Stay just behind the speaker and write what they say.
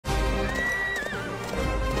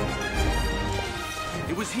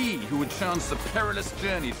was he who would chance the perilous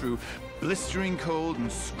journey through blistering cold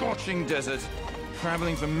and scorching desert,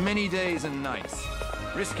 traveling for many days and nights,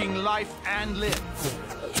 risking life and limb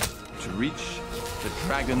to reach the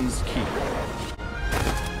Dragon's Keep.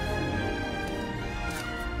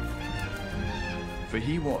 For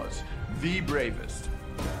he was the bravest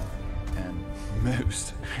and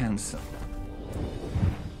most handsome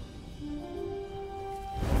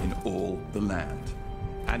in all the land.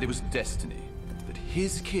 And it was destiny that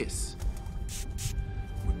his kiss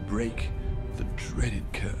would break the dreaded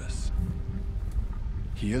curse.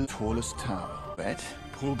 Here, the tallest tower, bet,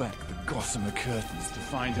 pull back the gossamer curtains to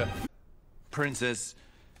find her. Princess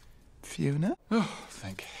Fiona? Oh,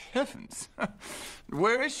 thank heavens.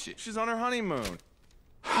 Where is she? She's on her honeymoon.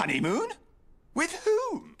 Honeymoon? With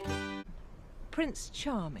whom? Prince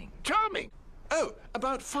Charming. Charming? Oh,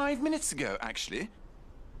 about 5 minutes ago, actually.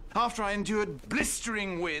 After I endured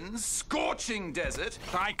blistering winds, scorching desert,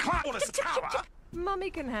 I climbed this tower. Mummy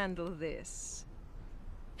can handle this.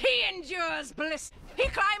 He endures bliss. He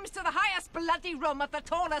climbs to the highest bloody room of the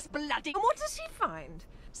tallest bloody... And what does he find?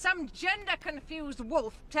 Some gender-confused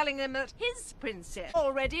wolf telling him that his princess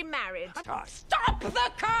already married. Stop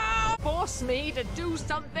the car! Force me to do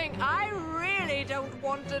something I really don't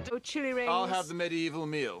want to do. Chili rings. I'll have the medieval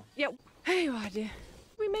meal. Yeah. Here you are, dear.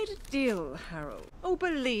 We made a deal, Harold. Oh,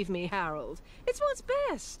 believe me, Harold. It's what's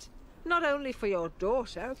best. Not only for your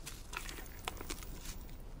daughter,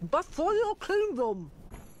 but for your kingdom.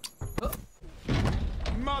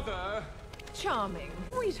 Mother! Charming.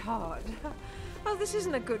 Sweetheart. Oh, this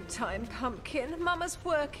isn't a good time, Pumpkin. Mama's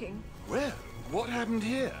working. Well, what happened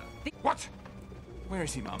here? What? Where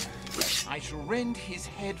is he, Mum? I shall rend his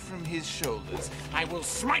head from his shoulders. I will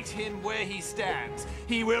smite him where he stands.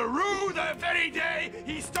 He will rue the very day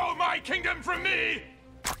he stole my kingdom from me!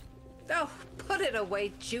 Oh, put it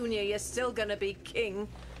away, Junior. You're still gonna be king.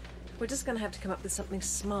 We're just gonna have to come up with something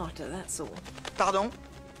smarter, that's all. Pardon?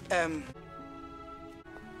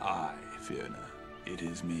 Aye, Fiona. It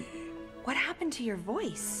is me. What happened to your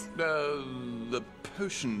voice? The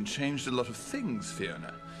potion changed a lot of things,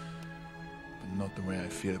 Fiona. But not the way I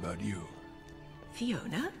feel about you.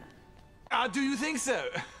 Fiona? Do you think so?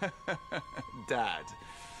 Dad.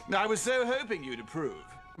 I was so hoping you'd approve.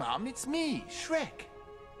 Mum, it's me, Shrek.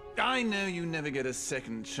 I know you never get a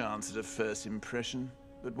second chance at a first impression,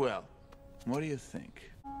 but well, what do you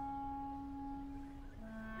think?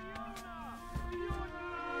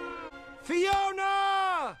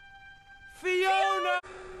 Fiona! Fiona!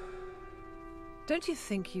 Don't you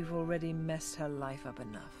think you've already messed her life up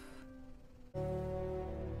enough?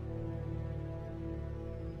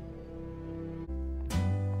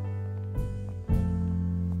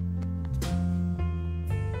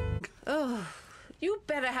 Oh, you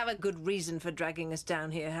better have a good reason for dragging us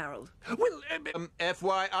down here, Harold. Well,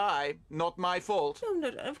 FYI, not my fault. No,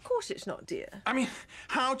 of course it's not, dear. I mean,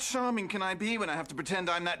 how charming can I be when I have to pretend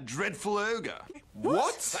I'm that dreadful ogre?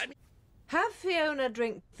 What? Have Fiona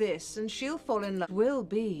drink this and she'll fall in love. Will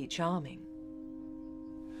be charming.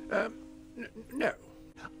 No.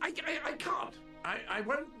 I can't. I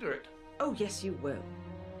won't do it. Oh, yes, you will.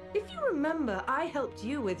 If you remember, I helped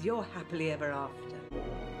you with your happily ever after.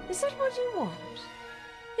 Is that what you want?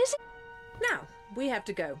 Is it? Now, we have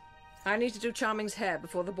to go. I need to do Charming's hair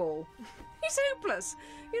before the ball. He's hopeless.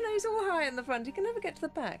 You know, he's all high in the front. He can never get to the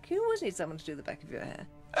back. You always need someone to do the back of your hair.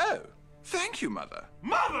 Oh, thank you, Mother.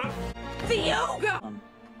 Mother! The ogre!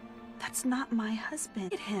 That's not my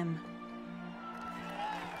husband. Hit him.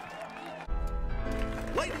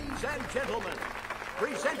 Ladies and gentlemen,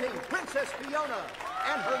 presenting Princess Fiona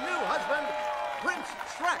and her new husband, Prince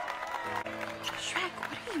Shrek. Shrek,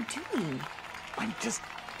 what are you doing? I'm just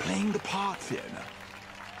playing the part, Fiona.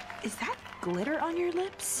 Is that glitter on your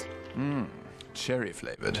lips? Cherry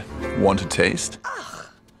flavored. Want a taste? Ugh!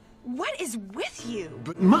 What is with you?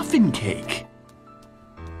 But muffin cake.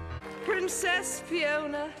 Princess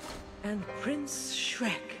Fiona and Prince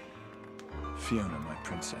Shrek. Fiona, my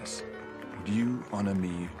princess, would you honor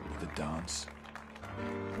me with a dance?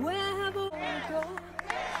 Wherever we go,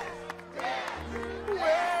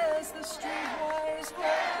 where's the streetwise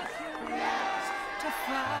Hercules to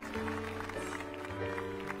find?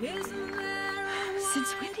 Isn't there a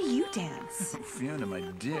Since when do you dance? Oh, Fiona, my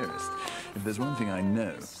dearest, if there's one thing I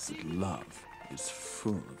know, it's that love is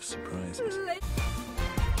full of surprises.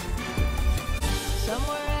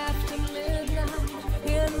 somewhere after midnight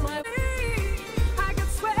in my I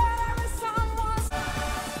could swear there was someone.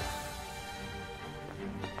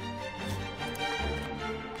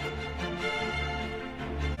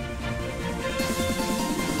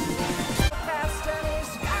 Fast and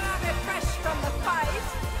he's gotta be fresh from the fight.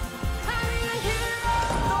 I need a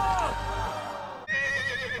hero.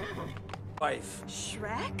 wife.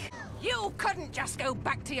 Shrek? You couldn't just go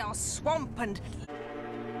back to your swamp and...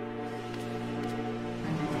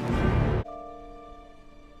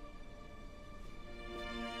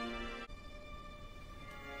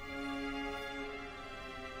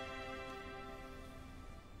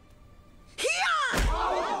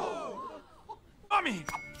 Mommy!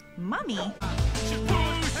 Mummy?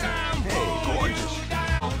 Hey, gorgeous.